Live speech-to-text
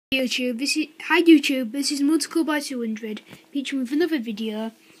YouTube, hi YouTube, this is Multiple by 200 featuring with another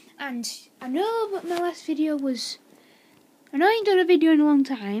video. And I know that my last video was, I ain't done a video in a long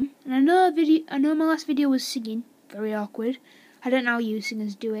time, and I know my last video was singing, very awkward. I don't know how you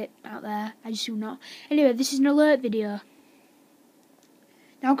singers do it out there, I just do not. Anyway, this is an alert video.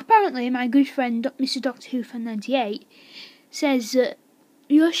 Now apparently my good friend Mr. Doctor Who fan 98 says that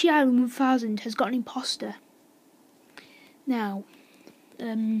Yoshisisland 1000 has got an imposter. Now,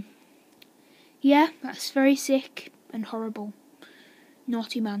 yeah, that's very sick and horrible.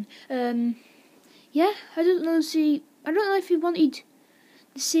 Naughty man. Yeah, I don't know if he wanted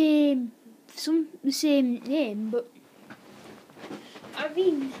the same name, but I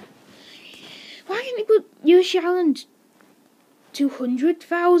mean, why didn't he put Yoshisisland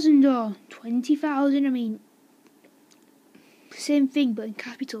 200,000 or 20,000? I mean, same thing but in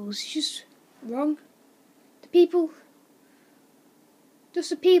capitals. It's just wrong. The people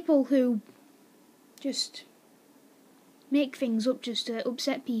who just make things up just to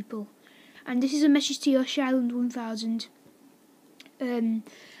upset people. And this is a message to Yoshisisland 1000.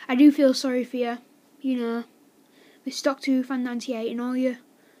 I do feel sorry for you, you know, with Doctor Who fan 98 and all your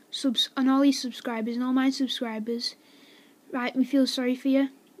subscribers and all my subscribers. Right, we feel sorry for you.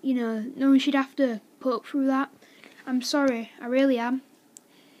 You know, no one should have to put up through that. I'm sorry, I really am.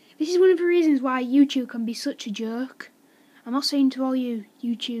 This is one of the reasons why YouTube can be such a jerk. I'm not saying to all you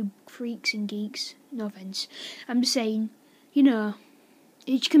YouTube freaks and geeks, no offence. I'm just saying, you know,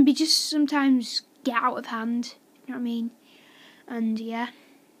 it can be just sometimes get out of hand, you know what I mean? And yeah.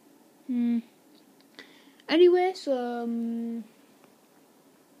 Anyway, so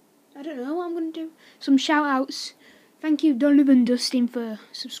I don't know what I'm going to do. Some shout outs. Thank you Donovan Dustin for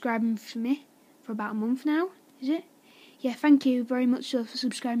subscribing for me for about a month now, is it? Yeah, thank you very much for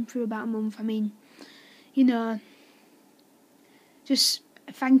subscribing for about a month. I mean, you know, just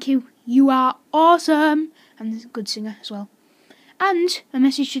thank you. You are awesome. And a good singer as well. And a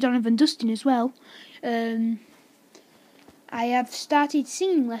message to Donovan Dustin as well. I have started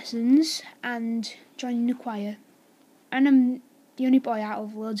singing lessons and joining the choir. And I'm the only boy out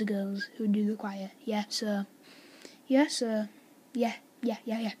of loads of girls who do the choir. Yeah, so yeah, so yeah.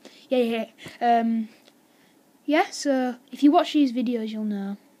 Yeah, so if you watch these videos you'll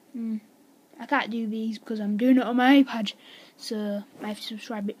know. I can't do these because I'm doing it on my iPad, so I have to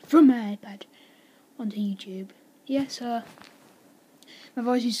subscribe it from my iPad onto YouTube. Yeah, so my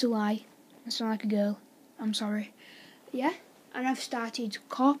voice used to lie. I sound like a girl. I'm sorry. Yeah, and I've started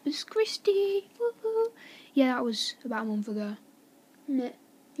Corpus Christi. Woo-hoo. Yeah, that was about a month ago.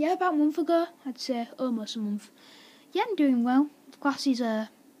 Yeah, about a month ago. I'd say almost a month. Yeah, I'm doing well. Classes are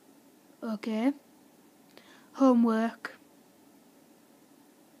okay. Homework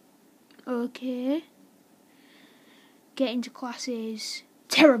okay. Getting to classes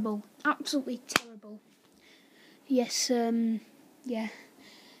terrible, absolutely terrible. Yes, yeah.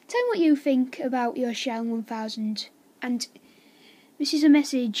 Tell me what you think about Yoshisisland 1000. And this is a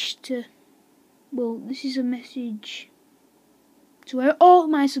message to, all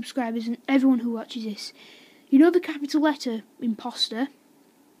my subscribers and everyone who watches this. You know the capital letter imposter?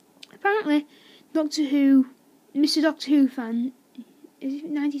 Apparently, Doctor Who, Mr. Doctor Who fan, is it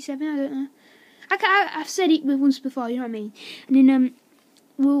 97? I don't know. I've said it once before, you know what I mean? And then,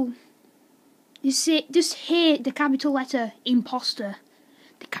 just hate the capital letter imposter.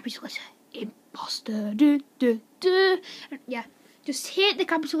 The capital letter imposter. Yeah, just hate the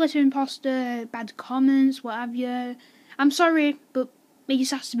capital letter imposter, bad comments, what have you. I'm sorry, but it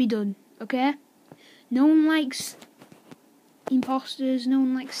just has to be done, okay? No one likes imposters, no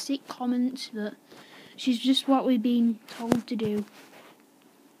one likes sick comments, but it's just what we've been told to do.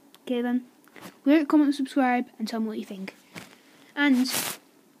 Okay then, like, comment, subscribe, and tell me what you think. And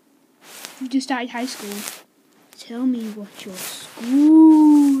you just started high school. Tell me what your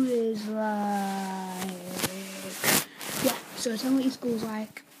school is like. Yeah, so tell me what your school's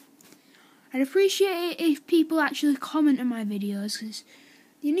like. I'd appreciate it if people actually comment on my videos, because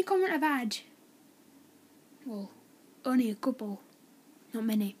the only comment I've had, well, only a couple, not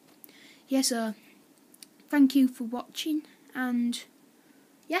many. Yeah, so thank you for watching, and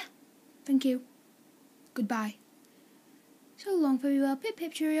yeah, thank you. Goodbye. So long, very well. Pip,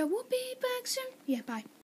 pip, cheerio. We'll be back soon. Yeah, bye.